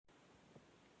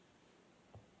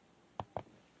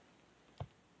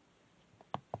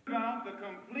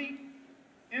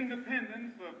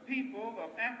independence of people of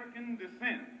African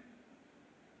descent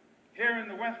here in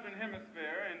the Western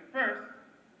Hemisphere, and first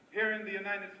here in the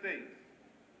United States,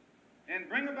 and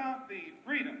bring about the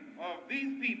freedom of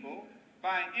these people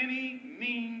by any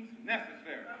means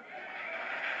necessary.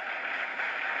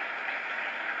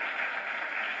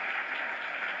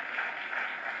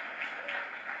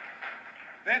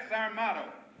 That's our motto.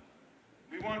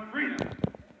 We want freedom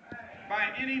by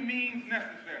any means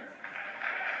necessary.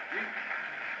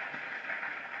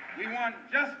 We want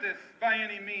justice by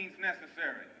any means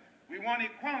necessary. We want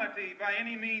equality by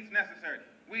any means necessary.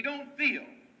 We don't feel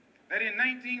that in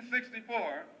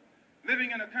 1964,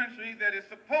 living in a country that is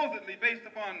supposedly based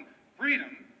upon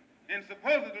freedom and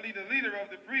supposedly the leader of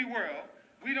the free world,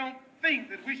 we don't think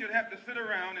that we should have to sit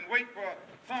around and wait for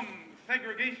some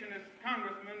segregationist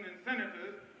congressmen and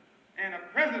senators and a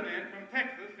president from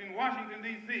Texas in Washington,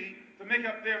 D.C. to make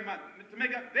up their mind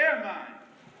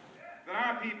that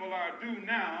our people are due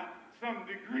now some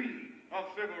degree of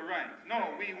civil rights. No,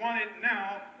 we want it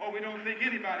now, or we don't think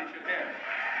anybody should have it.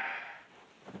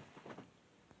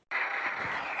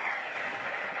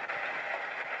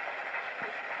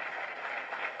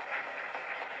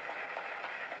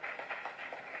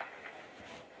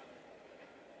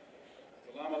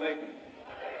 Assalamu alaikum.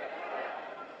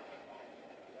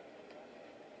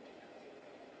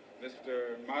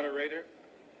 Mr. Moderator,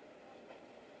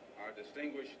 our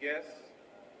distinguished guests,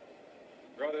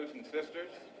 brothers and sisters,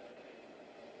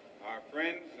 our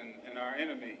friends and our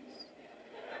enemies.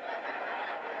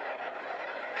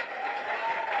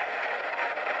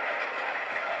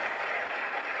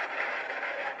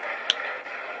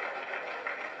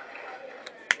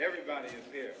 Everybody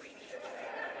is here.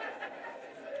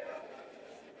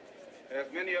 As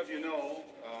many of you know,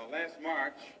 last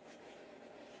March,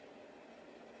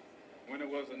 when it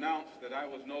was announced that I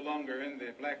was no longer in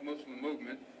the Black Muslim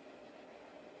movement,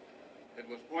 it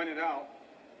was pointed out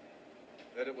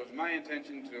that it was my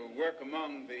intention to work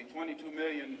among the 22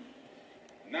 million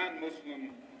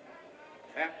non-Muslim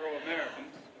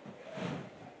Afro-Americans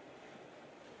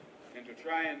and to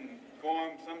try and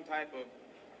form some type of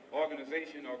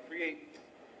organization or create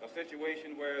a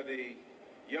situation where the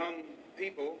young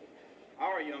people,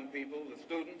 our young people, the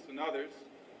students and others,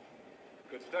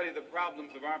 could study the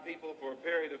problems of our people for a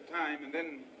period of time and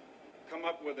then come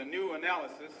up with a new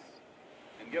analysis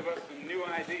and give us some new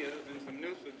ideas and some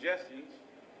new suggestions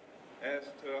as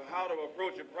to how to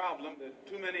approach a problem that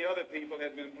too many other people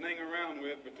had been playing around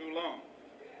with for too long.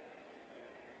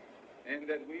 And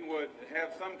that we would have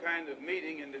some kind of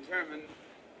meeting and determine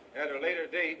at a later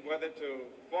date whether to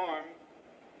form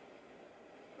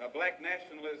a black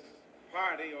nationalist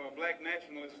party or a black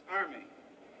nationalist army.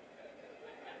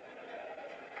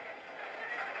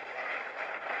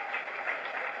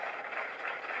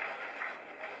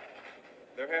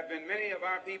 There have been many of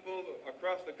our people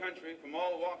across the country from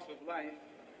all walks of life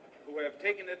who have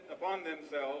taken it upon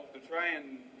themselves to try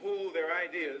and pool their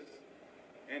ideas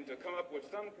and to come up with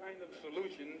some kind of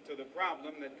solution to the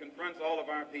problem that confronts all of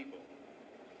our people.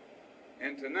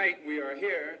 And tonight we are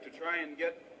here to try and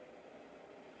get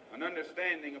an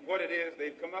understanding of what it is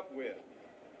they've come up with.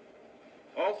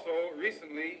 Also,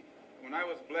 recently, when I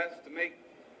was blessed to make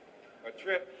a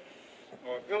trip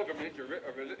or a pilgrimage, a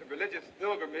religious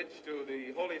pilgrimage to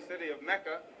the holy city of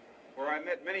Mecca, where I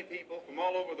met many people from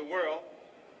all over the world,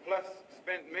 plus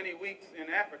spent many weeks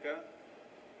in Africa,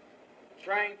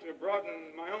 trying to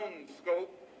broaden my own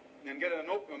scope and get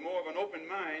more of an open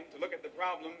mind to look at the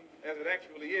problem as it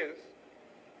actually is.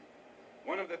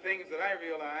 One of the things that I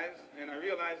realized, and I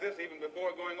realized this even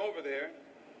before going over there,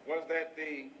 was that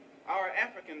our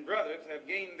African brothers have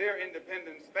gained their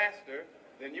independence faster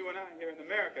than you and I here in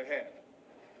America have.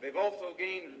 They've also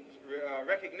gained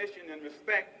recognition and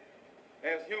respect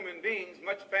as human beings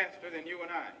much faster than you and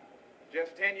I.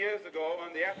 Just 10 years ago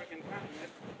on the African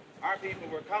continent, our people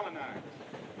were colonized.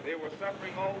 They were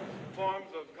suffering all forms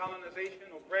of colonization,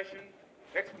 oppression,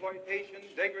 exploitation,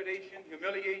 degradation,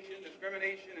 humiliation,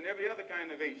 discrimination, and every other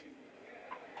kind of Asian.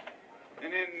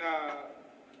 And in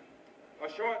a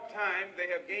short time, they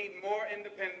have gained more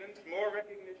independence, more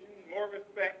recognition, more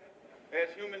respect as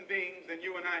human beings than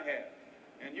you and I have.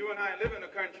 And you and I live in a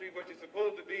country which is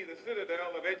supposed to be the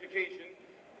citadel of education,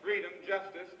 freedom,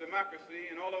 justice,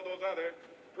 democracy, and all of those other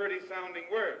pretty sounding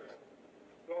words.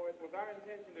 So it was our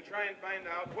intention to try and find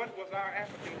out what was our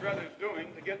African brothers doing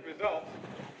to get results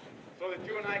so that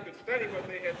you and I could study what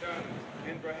they had done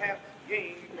and perhaps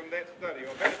gain from that study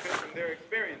or benefit from their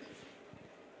experiences.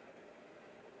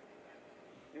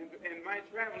 And my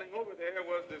traveling over there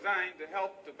was designed to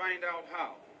help to find out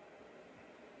how.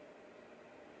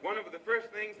 One of the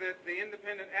first things that the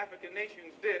independent African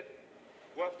nations did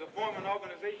was to form an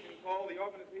organization called the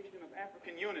Organization of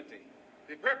African Unity.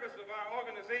 The purpose of our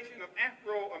organization of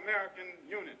Afro-American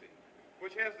Unity,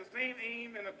 which has the same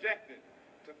aim and objective,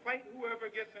 to fight whoever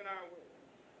gets in our way.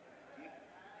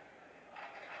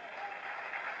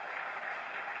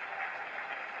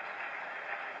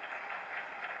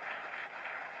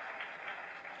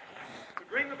 To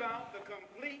bring about the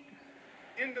complete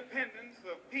independence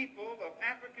of people of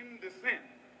African descent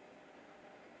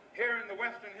here in the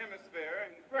Western Hemisphere,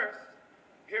 and first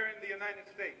here in the United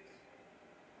States,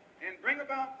 and bring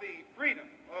about the freedom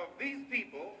of these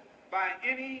people by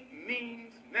any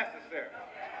means necessary.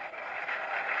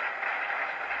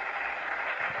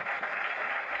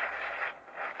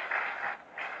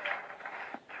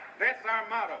 That's our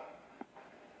motto.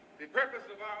 The purpose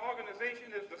of our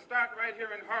organization is to start right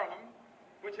here in Harlem,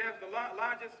 which has the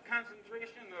largest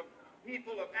concentration of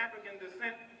people of African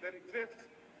descent that exists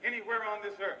anywhere on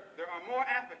this earth. There are more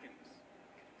Africans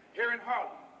here in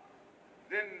Harlem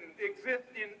than exist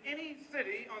in any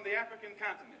city on the African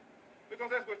continent,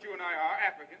 because that's what you and I are,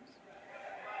 Africans.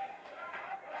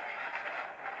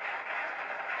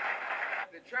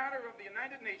 The Charter of the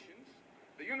United Nations,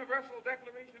 the Universal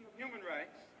Declaration of Human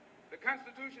Rights, the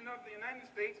Constitution of the United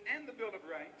States, and the Bill of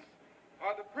Rights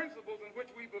are the principles in which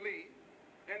we believe,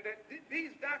 and that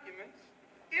these documents,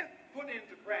 if put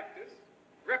into practice,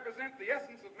 represent the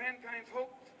essence of mankind's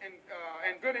hopes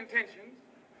and good intentions,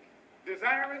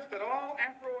 desirous that all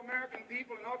Afro-American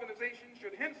people and organizations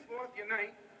should henceforth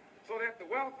unite so that the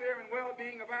welfare and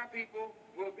well-being of our people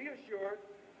will be assured.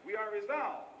 We are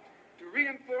resolved to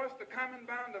reinforce the common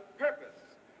bond of purpose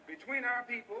between our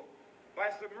people by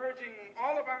submerging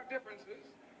all of our differences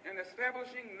and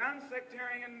establishing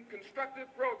non-sectarian constructive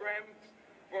programs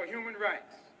for human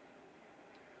rights.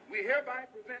 We hereby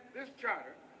present this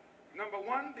charter. Number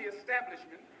one, the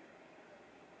establishment.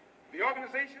 The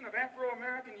Organization of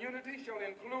Afro-American Unity shall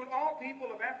include all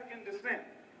people of African descent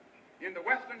in the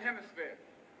Western Hemisphere.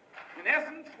 In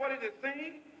essence, what it is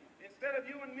saying, instead of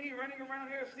you and me running around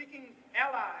here seeking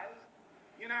allies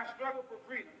in our struggle for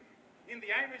freedom, in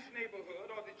the Irish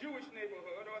neighborhood or the Jewish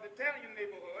neighborhood or the Italian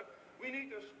neighborhood, we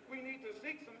need to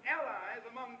seek some allies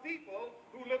among people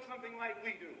who look something like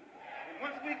we do. And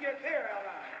once we get their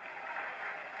allies,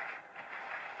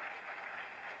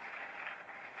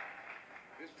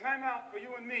 it's time out for you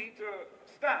and me to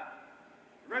stop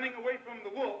running away from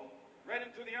the wolf right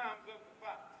into the arms of the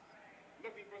fox,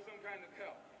 looking for some kind of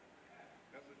help.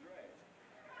 That's a drag.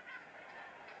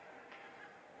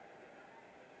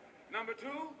 Number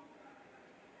two,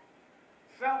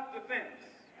 self-defense.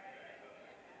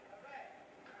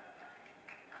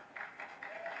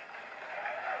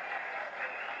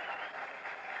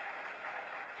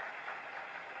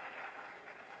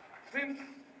 Since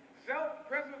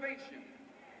self-preservation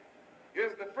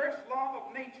is the first law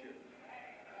of nature,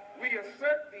 we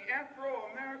assert the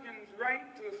Afro-Americans' right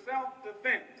to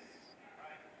self-defense.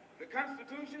 The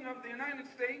Constitution of the United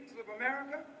States of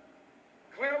America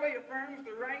clearly affirms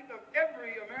the right of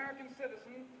every American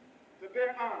citizen to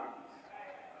bear arms.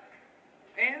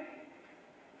 And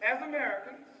as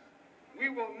Americans, we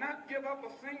will not give up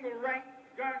a single right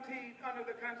guaranteed under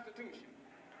the Constitution.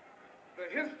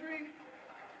 The history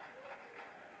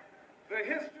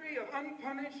of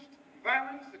unpunished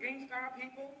violence against our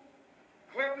people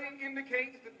clearly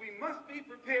indicates that we must be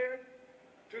prepared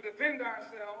to defend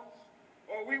ourselves,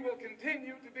 or we will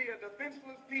continue to be a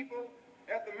defenseless people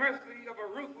at the mercy of a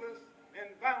ruthless and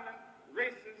violent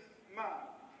racist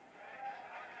mob.